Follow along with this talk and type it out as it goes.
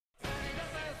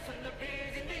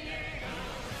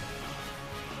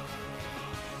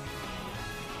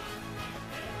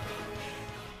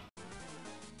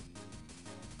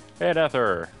Hey,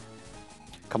 Nether.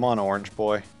 Come on, Orange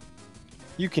Boy.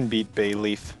 You can beat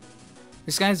Bayleaf.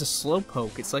 This guy's a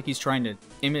slowpoke. It's like he's trying to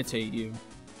imitate you.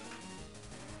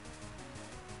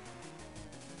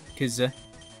 Cause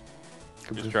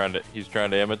He's trying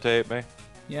to imitate me.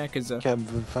 yeah, cause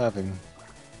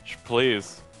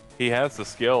Please. He has the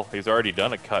skill. He's already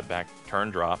done a cutback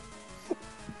turn drop.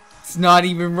 it's not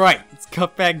even right. It's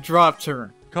cutback drop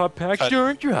turn. Cutback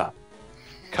turn drop.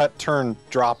 Cut, turn,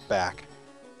 drop back.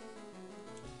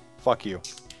 Fuck you.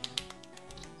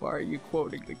 Why are you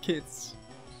quoting the kids?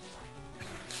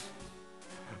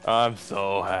 I'm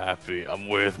so happy. I'm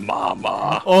with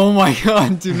Mama. Oh my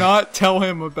god, do not tell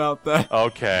him about that.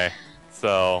 Okay,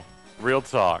 so real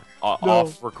talk,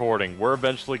 off recording. We're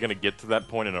eventually gonna get to that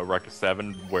point in Eureka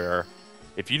 7 where,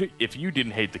 if you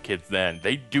didn't hate the kids then,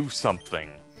 they do something.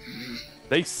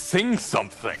 They sing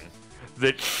something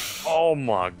that, oh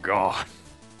my god.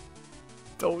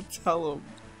 Don't tell him.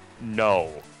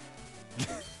 No.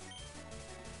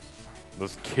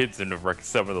 Those kids in Eureka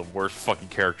 7 are the worst fucking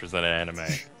characters in an anime.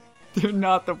 They're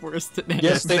not the worst in anime.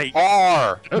 Yes, they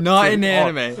are. Not in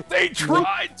anime. They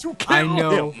tried to kill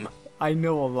him. I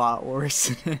know a lot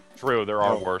worse. True, there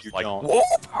are No, worse, you like don't.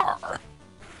 Wolfhar.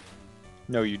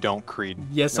 No, you don't, Creed.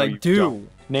 Yes, No, I you do. don't.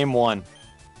 Name one.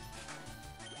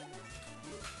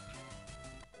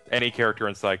 Any character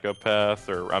in Psychopath,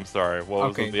 or I'm sorry, what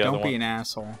was Okay, the other don't be one? an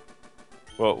asshole.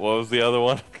 What was the other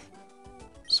one?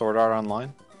 Sword Art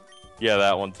Online. Yeah,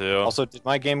 that one too. Also, did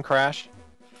my game crash?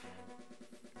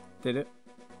 Did it?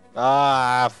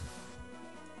 Ah,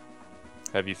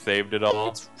 Have you saved it all?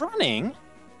 it's running.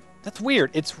 That's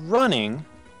weird. It's running.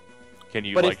 Can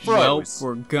you but it like froze. Well, show?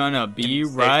 we're gonna Can be you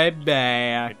save- right Can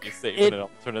back. you save It- an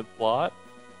alternate slot?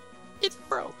 It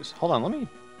froze. Hold on, let me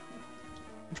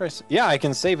try. Yeah, I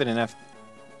can save it in F.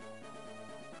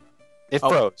 It Oh.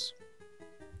 froze.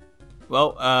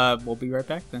 Well, we'll be right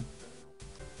back then.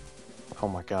 Oh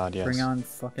my god, yes. Bring on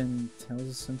fucking Tales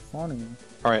of Symphonia.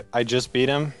 All right, I just beat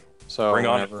him. So Bring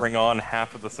whenever- on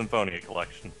half of the Symphonia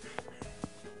collection.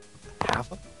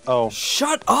 half. Oh,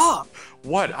 Shut up!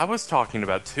 What? I was talking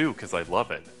about two because I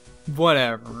love it.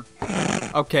 Whatever.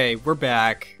 Okay, we're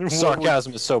back.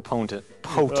 sarcasm is so potent.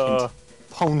 Potent.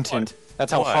 Potent.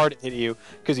 That's how What? hard it hit you.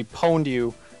 Because he pwned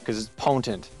you. Because it's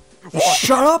potent.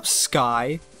 Shut up,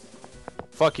 Sky!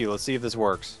 Fuck you. Let's see if this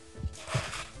works.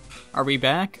 Are we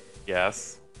back?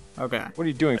 Yes. Okay, What are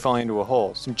you doing falling into a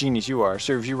hole? Some genius you are.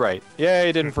 Serves you right. Yay,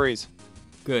 it didn't freeze.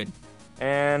 good.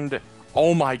 And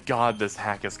oh my god, this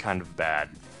hack is kind of bad.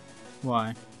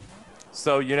 Why?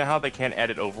 So you know how they can't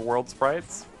edit overworld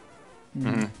sprites?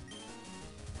 Mm-hmm.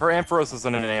 Her Ampharos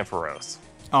isn't an Ampharos.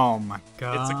 Oh my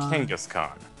god. It's a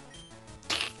Kangaskhan.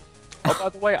 Oh, by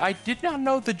the way, I did not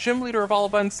know the gym leader of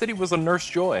Olivine City was a Nurse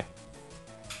Joy.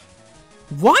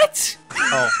 What?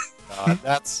 Oh,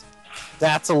 God.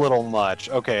 That's a little much.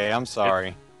 Okay, I'm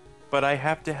sorry. But I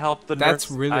have to help the That's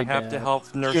nurse. really I have to bad.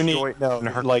 help Nurse You need- Joy no, and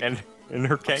her like- and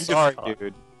her I'm sorry, Kangaskhan.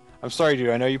 dude. I'm sorry, dude.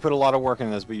 I know you put a lot of work in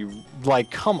this, but you, like,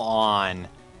 come on.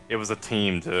 It was a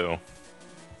team too.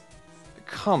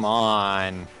 Come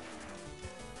on.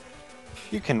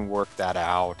 You can work that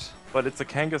out. But it's a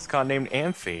Kangaskhan named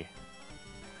Amphi.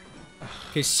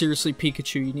 Okay, seriously,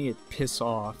 Pikachu, you need to piss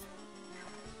off.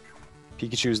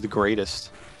 Pikachu is the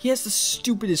greatest. He has the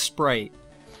stupidest sprite.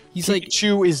 He's like,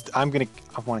 Pikachu is. I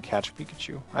want to catch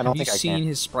Pikachu. I don't have you think I seen can.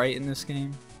 his sprite in this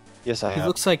game? Yes, I He have.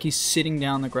 looks like he's sitting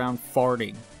down the ground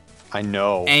farting I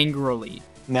know. angrily.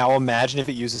 Now imagine if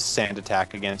it uses Sand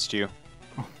Attack against you.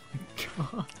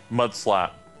 God. Mud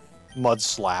Slap. Mud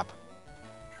Slap.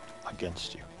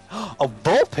 Against you. A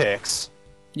Vulpix?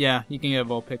 Yeah, you can get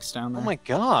Vulpix down Oh there. my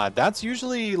god, that's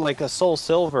usually like a Soul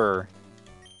Silver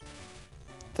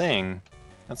thing.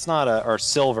 That's not a, or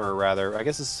Silver rather. I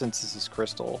guess since this is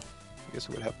Crystal, I guess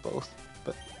it would have both.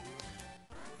 But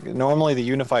normally the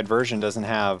unified version doesn't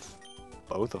have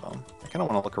both of them. I kind of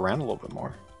want to look around a little bit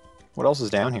more. What else is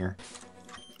down here?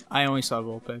 I only saw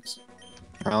Vulpix.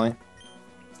 Really?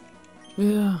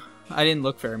 Yeah, I didn't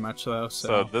look very much though.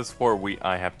 So this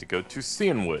I have to go to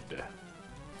Cianwood.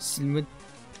 Cinnamon,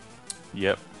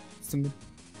 Yep. cinnamon,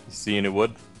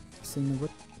 Cianwood. cinnamon.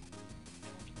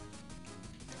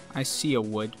 I see a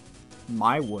wood.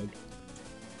 My wood.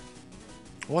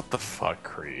 What the fuck,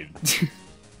 Creed?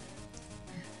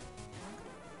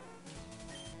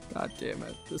 God damn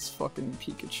it, this fucking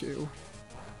Pikachu.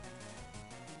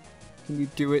 Can you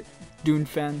do it,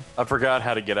 Doonfen? I forgot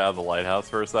how to get out of the lighthouse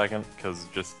for a second, because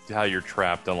just how you're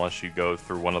trapped unless you go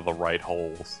through one of the right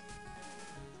holes.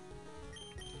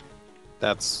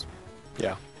 That's,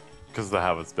 yeah. Because of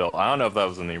how it's built. I don't know if that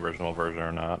was in the original version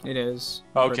or not. It is.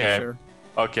 I'm pretty Okay. sure.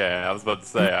 Okay, I was about to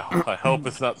say, I hope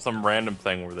it's not some random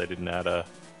thing where they didn't add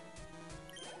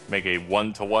make a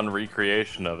one-to-one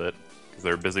recreation of it, because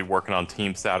they're busy working on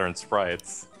Team Saturn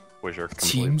sprites, which are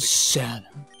completely... Team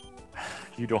Saturn.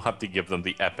 You don't have to give them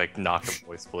the epic knock-up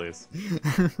voice, please.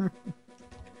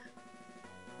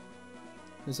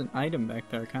 There's an item back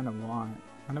there I kind of want.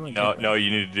 How do I No, get no, that? you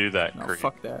need to do that, No, Creed.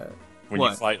 fuck that. When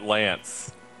What? you fight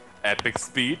Lance. Epic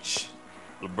speech.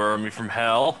 It'll burn me from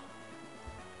hell.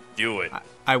 Do it.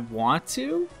 I want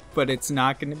to, but it's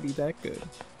not going to be that good.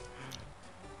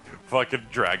 Fucking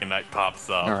Dragon Knight pops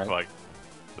up. All right. Like,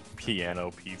 the piano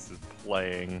piece is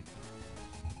playing.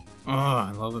 Oh,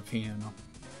 I love the piano.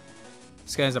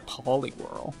 This guy's a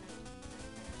Poliwhirl.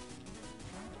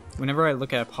 Whenever I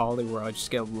look at a Poliwhirl, I just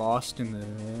get lost in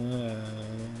the...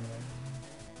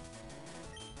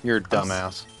 You're a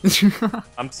dumbass.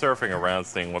 I'm surfing around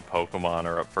seeing what Pokemon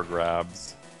are up for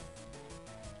grabs.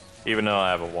 Even though I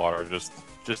have a water,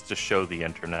 just to show the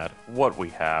internet what we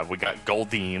have. We got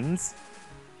Goldines.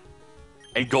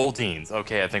 And Goldines.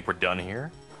 Okay, I think we're done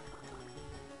here.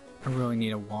 I really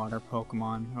need a water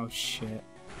Pokemon. Oh shit.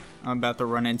 I'm about to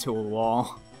run into a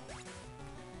wall.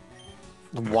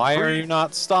 Why are you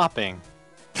not stopping?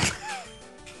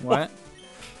 What?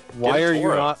 Why Get are a you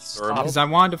Tauros, not or stopping? Because I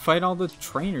wanted to fight all the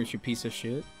trainers, you piece of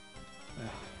shit.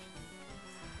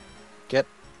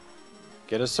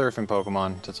 Get a surfing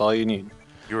Pokemon. That's all you need.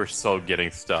 You are so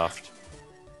getting stuffed.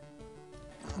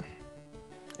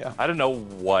 Yeah. I don't know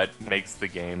what makes the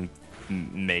game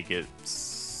make it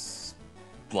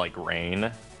like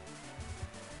rain.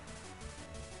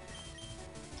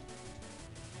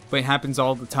 But it happens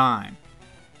all the time.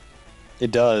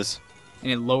 It does.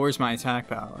 And it lowers my attack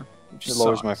power. Which It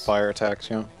lowers my sucks. fire attacks,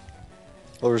 you know.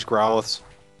 Lowers Growliths.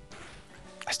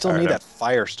 I still Alright, need I'm- that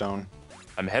Firestone.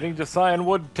 I'm heading to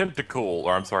Cyanwood Tentacool,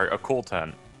 or I'm sorry, a Cool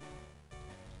Tent.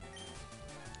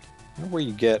 I wonder where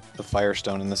you get the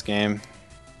Firestone in this game.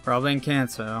 Probably in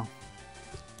Kanto.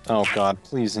 Oh god,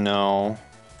 please no.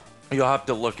 You'll have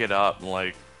to look it up,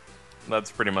 like, that's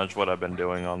pretty much what I've been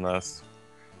doing on this.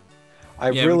 I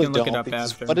Yeah, we really can look it don't. up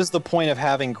Because after. what is the point of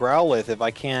having Growlithe if I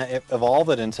can't evolve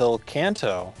it until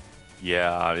Kanto?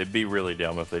 Yeah, it'd be really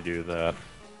dumb if they do that.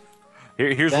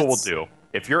 Here's what we'll That's- do.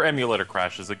 If your emulator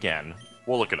crashes again,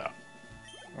 we'll look it up.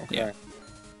 Okay. Yeah.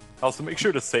 Also, make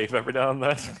sure to save every now and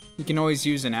then. You can always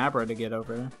use an Abra to get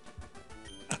over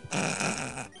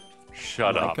there.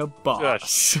 Shut Like up. a boss.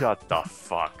 Just shut the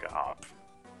fuck up.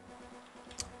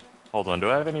 Hold on, do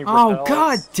I have any Oh repels?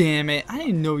 god damn it! I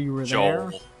didn't know you were there.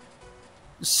 Joel.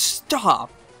 Stop!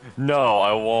 No,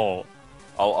 I won't.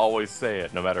 I'll always say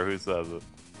it, no matter who says it.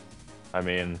 I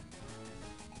mean...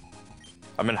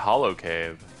 I'm in Hollow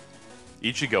Cave.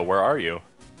 Ichigo, where are you?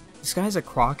 This guy's a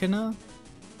Crocodile?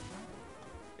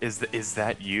 Is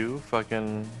that you?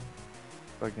 Fucking...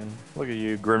 Look at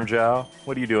you, Grimjow.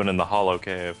 What are you doing in the Hollow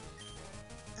Cave?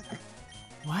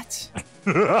 What?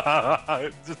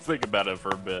 Just think about it for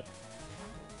a bit.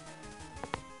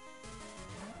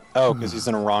 Oh, because he's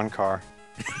in a Ron car.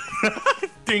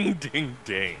 Ding, ding,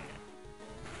 ding.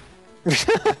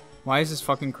 Why is this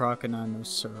fucking Crocodile no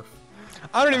surf?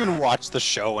 I don't even watch the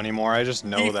show anymore. I just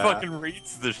know He that. fucking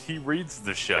reads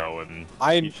the show and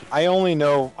I only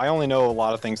know a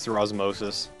lot of things through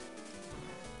osmosis.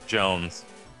 Jones.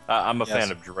 I'm a Yes.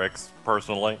 fan of Drix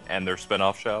personally, and their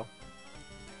spin-off show.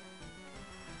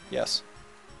 Yes.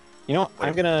 You know,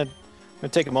 I'm gonna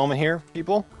take a moment here,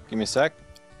 people. Give me a sec.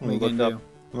 What are you look gonna up. do?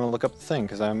 I'm gonna look up the thing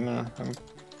because I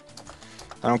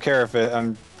don't care if it.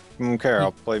 I don't care.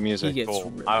 I'll play He music. gets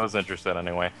Cool. ripped. I was interested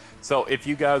anyway. So if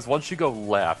you guys, once you go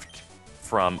left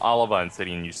from Olivine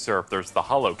City and you surf, there's the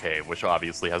Hollow Cave, which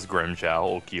obviously has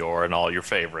Grimjow, Ulquiorra, and all your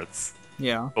favorites.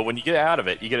 Yeah. But when you get out of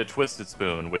it, you get a Twisted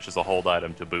Spoon, which is a hold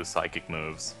item to boost psychic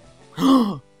moves.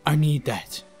 I need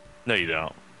that. No, you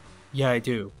don't. Yeah, I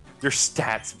do. Your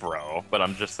stats, bro. But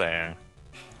I'm just saying,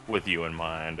 with you in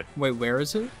mind. Wait, where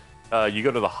is it? You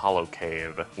go to the Hollow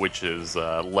Cave, which is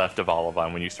left of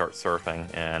Olivine when you start surfing,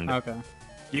 and Okay.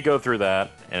 you go through that,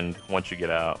 and once you get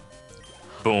out,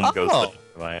 boom goes Oh.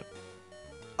 the dynamite.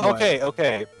 What?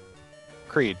 Okay.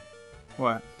 Creed.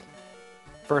 What?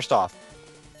 First off,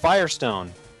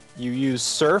 Firestone. You use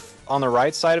Surf on the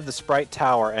right side of the Sprite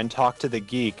Tower and talk to the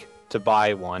geek to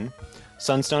buy one.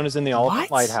 Sunstone is in the Elephant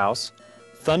What? Lighthouse.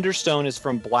 Thunderstone is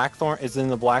from Blackthorn is in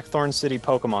the Blackthorn City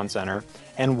Pokemon Center,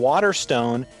 and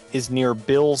Waterstone is near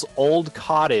Bill's old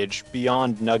cottage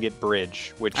beyond Nugget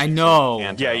Bridge, which I is in know.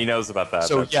 Kanto. Yeah, he knows about that.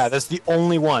 So yeah, that's the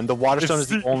only one. The Waterstone is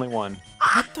the only one.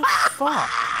 What the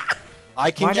fuck?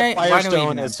 I can Why get do I Firestone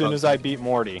even as have soon as I beat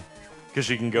Morty. because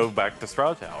you can go back to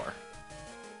Straw Tower.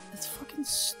 It's fucking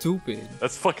Stupid.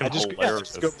 That's fucking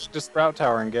hilarious. Just Sprout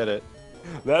Tower and get it.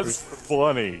 That's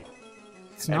funny.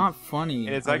 It's not funny.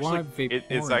 And it's I actually want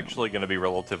it's actually going to be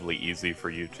relatively easy for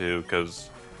you too, because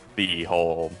the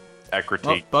whole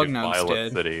Ecruteak Bug to Nug's Violet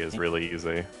dead. City is really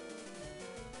easy.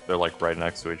 They're like right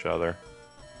next to each other.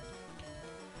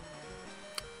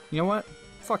 You know what?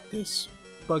 Fuck this.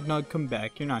 Bugnug, come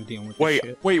back. You're not dealing with this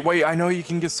shit. Wait! I know you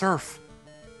can get Surf.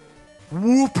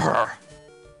 Whooper.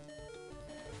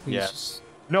 Please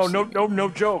Yeah. No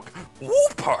joke.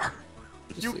 Whooper.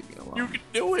 Just You leave me alone. you can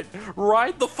do it.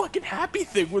 Ride the fucking happy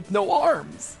thing with no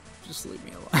arms. Just leave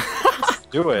me alone.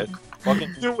 Do it.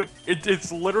 Fucking Do it.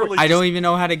 It's literally. I don't even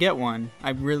know how to get one. I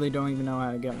really don't even know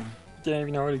how to get one. don't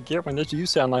even know how to get one. That's what you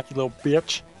sound like, you little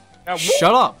bitch.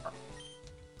 Shut up!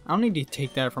 I don't need to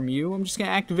take that from you. I'm just gonna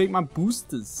activate my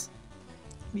boosters.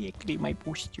 Activate my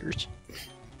boosters.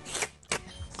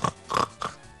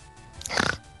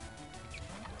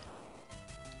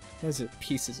 Those are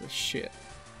pieces of shit.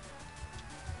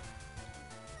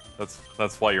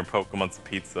 That's why your Pokemon's a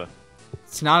pizza.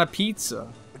 It's not a pizza.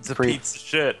 It's a Pre- pizza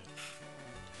shit.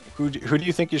 Who do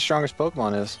you think your strongest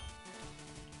Pokemon is?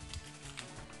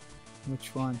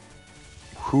 Which one?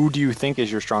 Who do you think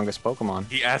is your strongest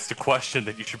Pokemon? He asked a question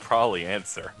that you should probably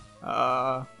answer.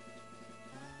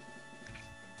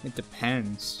 It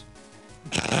depends.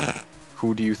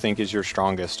 Who do you think is your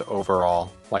strongest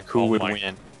overall? Like, who Oh would my-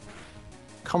 win?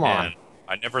 Come on. Man,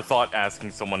 I never thought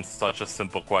asking someone such a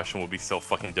simple question would be so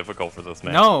fucking difficult for this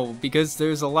man. No, because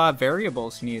there's a lot of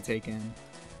variables you need to take in.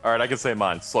 Alright, I can say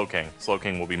mine. Slowking.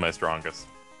 Slowking will be my strongest.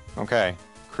 Okay,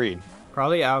 Creed.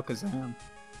 Probably Alakazam.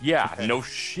 Yeah, Okay. no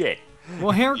shit.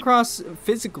 Well, Heracross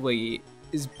physically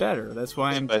is better. That's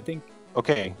why I'm But- think.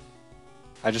 Okay.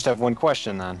 I just have one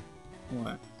question then.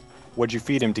 What? What'd you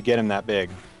feed him to get him that big?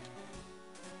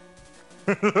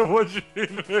 What'd you do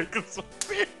to make it so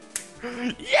big?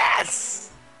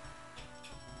 Yes!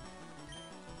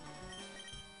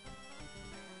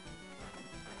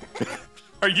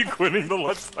 Are you quitting the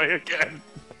Let's Play again?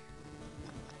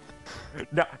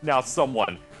 Now,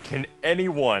 someone, can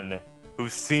anyone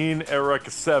who's seen Eric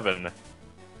 7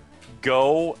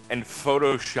 go and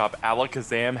Photoshop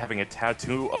Alakazam having a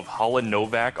tattoo of Holland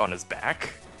Novak on his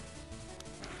back?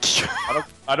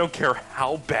 I don't care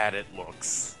how bad it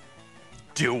looks.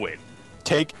 Do it.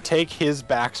 Take his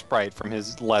back sprite from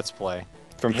his Let's Play,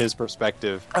 from his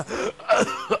perspective.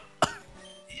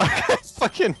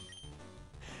 Fucking.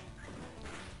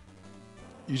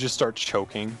 You just start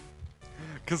choking.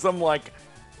 Cause I'm like,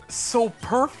 so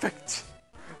perfect.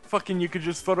 Fucking, you could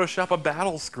just Photoshop a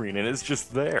battle screen and it's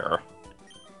just there.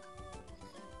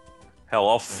 Hell,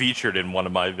 I'll feature it in one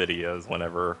of my videos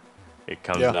whenever it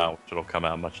comes out, which it'll come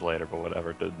out much later, but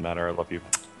whatever, it doesn't matter, I love you.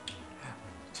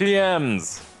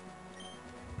 TMs!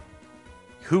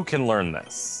 Who can learn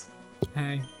this?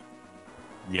 Hey.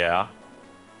 Yeah?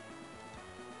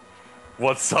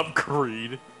 What's up,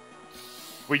 Creed?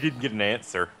 We didn't get an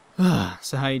answer.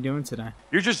 So how you doing today?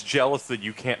 You're just jealous that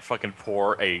you can't fucking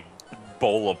pour a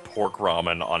bowl of pork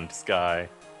ramen on Sky.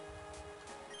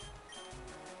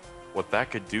 What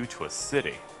that could do to a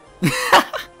city.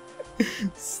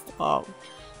 Stop.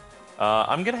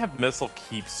 I'm gonna have Missile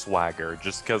keep Swagger,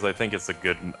 just because I think it's a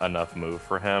good enough move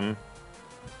for him.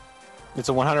 It's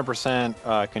a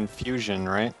 100% confusion,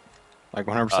 right? Like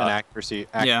 100% accuracy,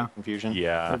 yeah. confusion.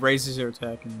 Yeah. It raises your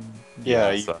attack. And...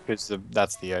 Yeah, so-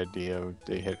 that's the idea.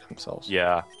 They hit themselves.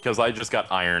 Yeah, because I just got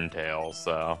Iron Tail,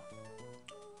 so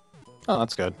Oh,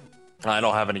 that's good. I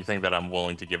don't have anything that I'm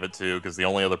willing to give it to, because the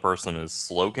only other person is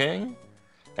Slowking,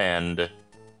 and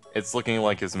it's looking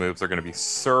like his moves are going to be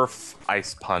Surf,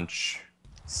 Ice Punch,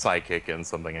 Psychic, and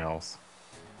something else.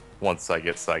 Once I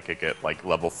get Psychic at like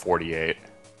level 48.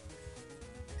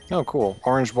 Oh, cool.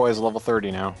 Orange Boy is level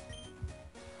 30 now.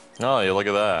 Oh, yeah, look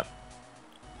at that.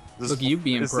 Look at you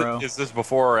being pro. Is this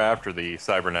before or after the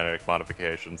cybernetic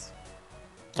modifications?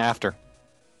 After.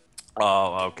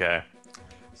 Oh, okay.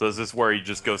 So is this where he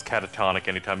just goes catatonic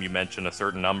anytime you mention a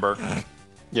certain number?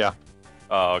 Yeah.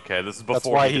 Oh, okay. This is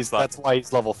before. That's why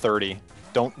he's level 30.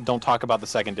 Don't talk about the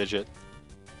second digit.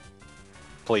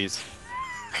 Please.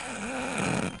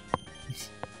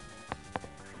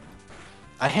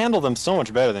 I handle them so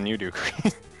much better than you do,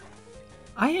 Creed.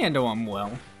 I handle them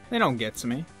well. They don't get to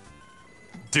me.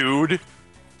 Dude,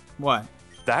 What?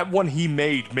 that one he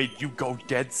made you go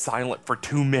dead silent for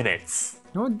 2 minutes.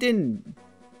 No, it didn't.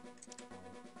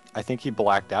 I think he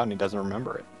blacked out and he doesn't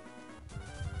remember it.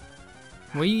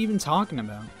 What are you even talking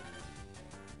about?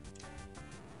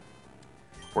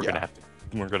 We're Yeah.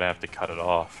 gonna have to cut it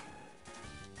off.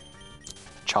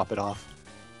 Chop it off.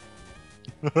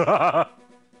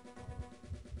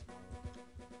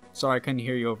 Sorry, I couldn't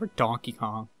hear you over Donkey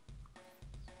Kong.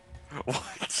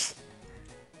 What?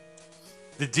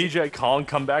 Did DJ Kong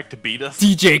come back to beat us?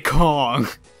 DJ Kong!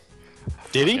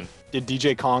 Did he? Did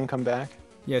DJ Kong come back?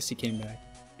 Yes, he came back.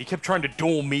 He kept trying to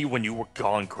duel me when you were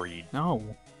gone, Creed.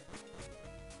 No.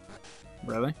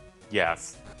 Really?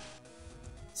 Yes.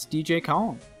 It's DJ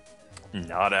Kong.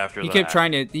 Not after He that. kept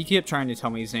trying to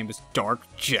tell me his name was Dark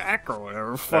Jack or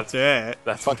whatever. Fuck that.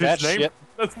 That's Fuck what his that name. shit.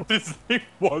 That's what his name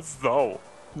was, though.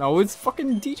 No, it's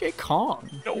fucking DJ Kong.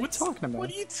 No, what are you talking about? What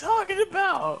are you talking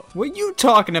about? What are you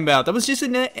talking about? That was just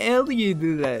an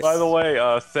alien list. By the way,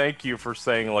 thank you for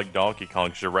saying like Donkey Kong,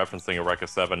 because you're referencing a Rekka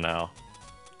 7 now.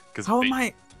 How am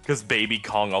I? Because Baby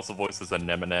Kong also voices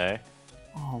Anemone.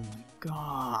 Oh my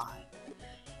god.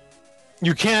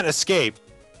 You can't escape.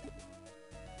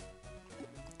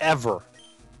 Ever.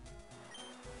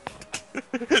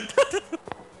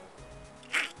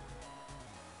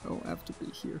 Oh, I have to be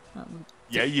here.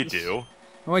 Yeah, you do.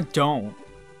 No, I don't.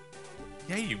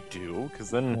 Yeah, you do. Because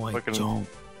then No, I fucking... don't.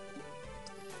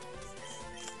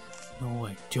 No,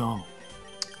 I don't.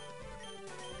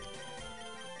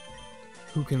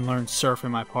 Who can learn surf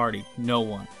in my party? No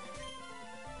one.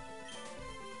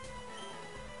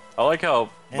 I like how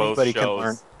both Anybody shows... can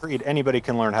learn. Creed, anybody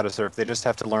can learn how to surf. They just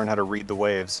have to learn how to read the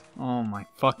waves. Oh my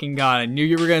fucking god, I knew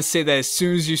you were gonna say that as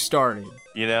soon as you started.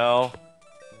 You know,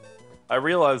 I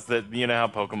realized that you know how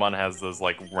Pokemon has those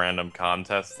like random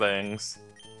contest things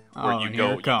where Oh, you and go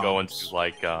here it into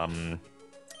like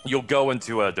you'll go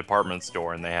into a department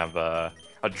store and they have a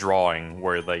drawing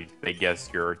where they guess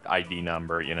your ID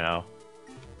number. You know,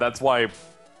 that's why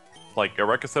like a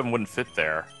Rekka 7 wouldn't fit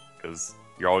there because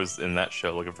you're always in that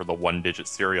show looking for the 1-digit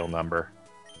serial number.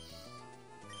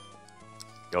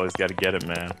 You always got to get it,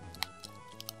 man.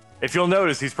 If you'll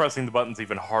notice, he's pressing the buttons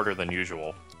even harder than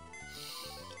usual.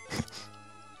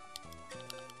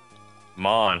 Come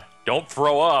on, don't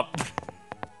throw up.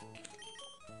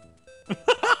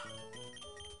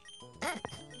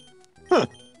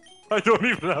 I don't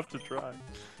even have to try.